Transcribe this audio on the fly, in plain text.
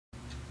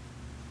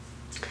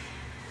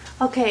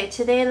Okay,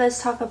 today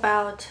let's talk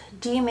about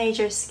D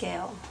major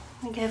scale.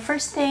 Okay,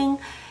 first thing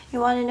you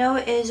want to know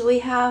is we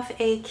have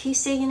a key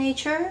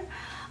signature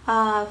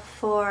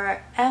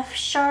for F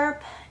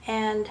sharp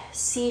and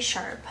C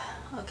sharp.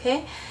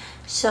 Okay,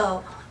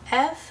 so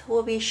F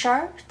will be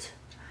sharped,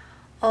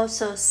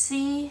 also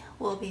C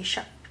will be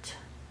sharped.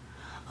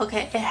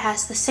 Okay, it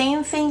has the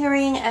same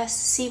fingering as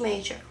C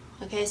major.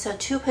 Okay, so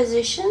two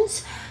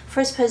positions.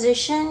 First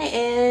position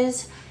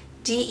is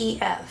D, E,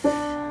 F.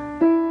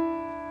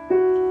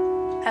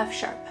 F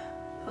sharp,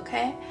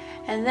 okay?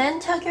 And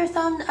then tuck your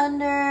thumb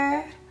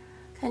under,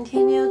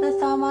 continue the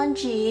thumb on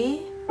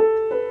G,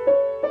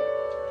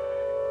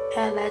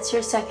 and that's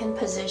your second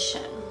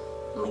position,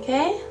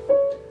 okay?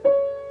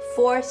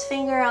 Fourth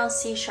finger on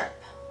C sharp.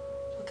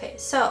 Okay,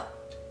 so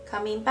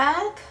coming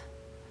back.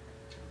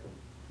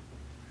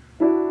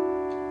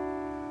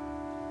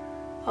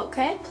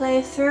 Okay,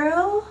 play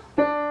through.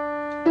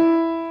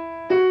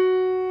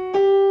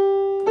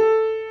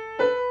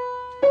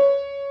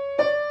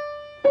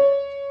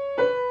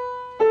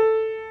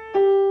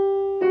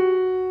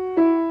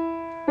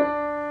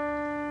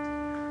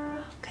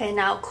 Okay,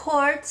 now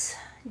chords,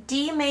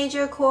 D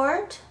major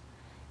chord,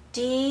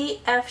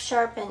 D, F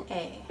sharp, and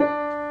A. Okay.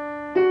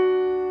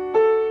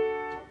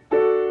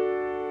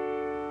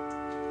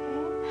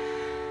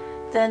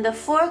 Then the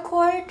fourth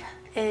chord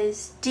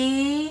is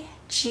D,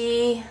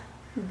 G,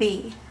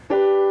 B.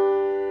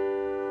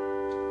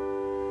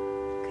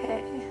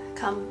 Okay,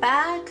 come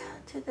back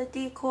to the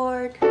D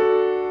chord.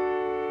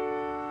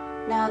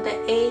 Now the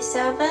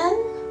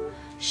A7,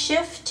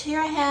 shift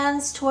your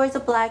hands towards the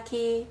black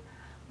key.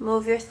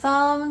 Move your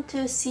thumb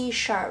to C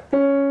sharp.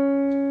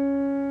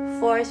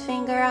 Fourth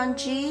finger on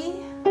G,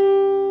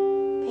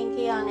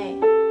 pinky on A.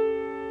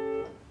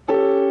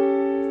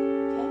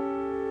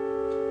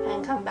 Okay,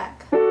 and come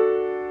back.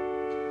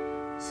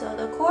 So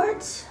the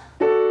chords.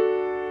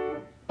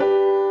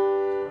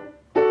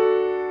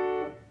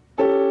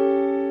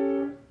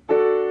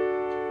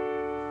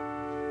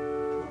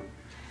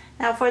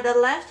 Now for the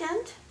left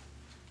hand,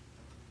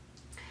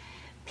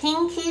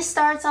 pinky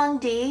starts on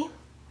D.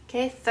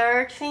 Okay,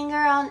 third finger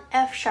on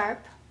F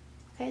sharp.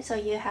 Okay, so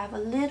you have a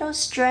little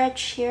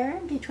stretch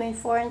here between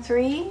 4 and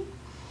 3.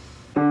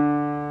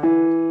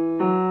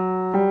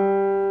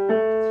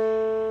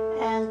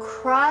 And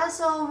cross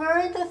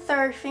over the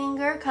third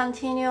finger,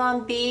 continue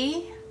on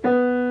B.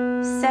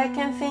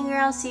 Second finger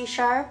on C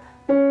sharp.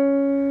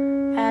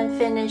 And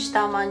finish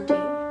thumb on D.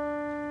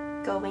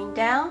 Going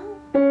down.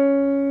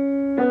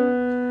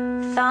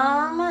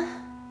 Thumb,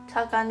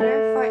 tuck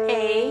under for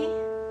A.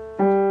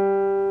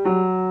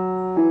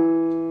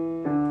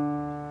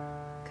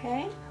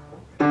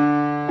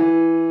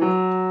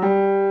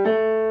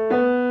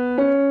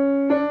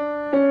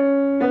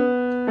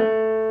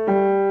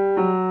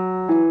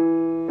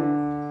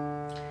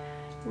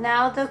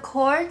 Now the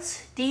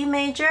chords, D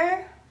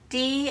major,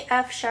 D,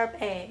 F sharp,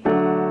 A.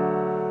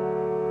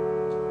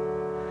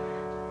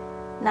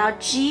 Now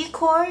G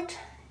chord,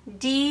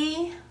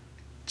 D,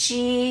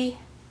 G,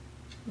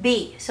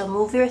 B. So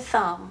move your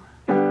thumb.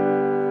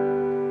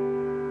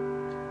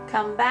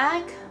 Come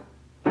back,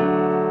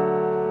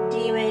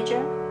 D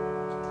major.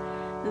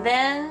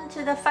 Then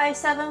to the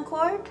 5-7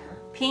 chord,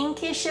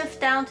 pinky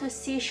shift down to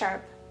C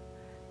sharp.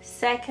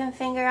 Second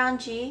finger on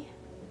G,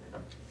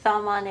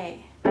 thumb on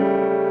A.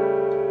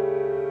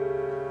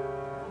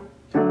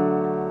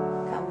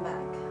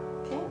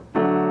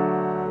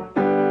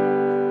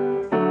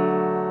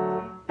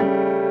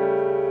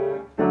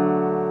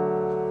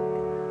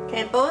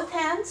 Okay, both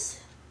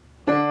hands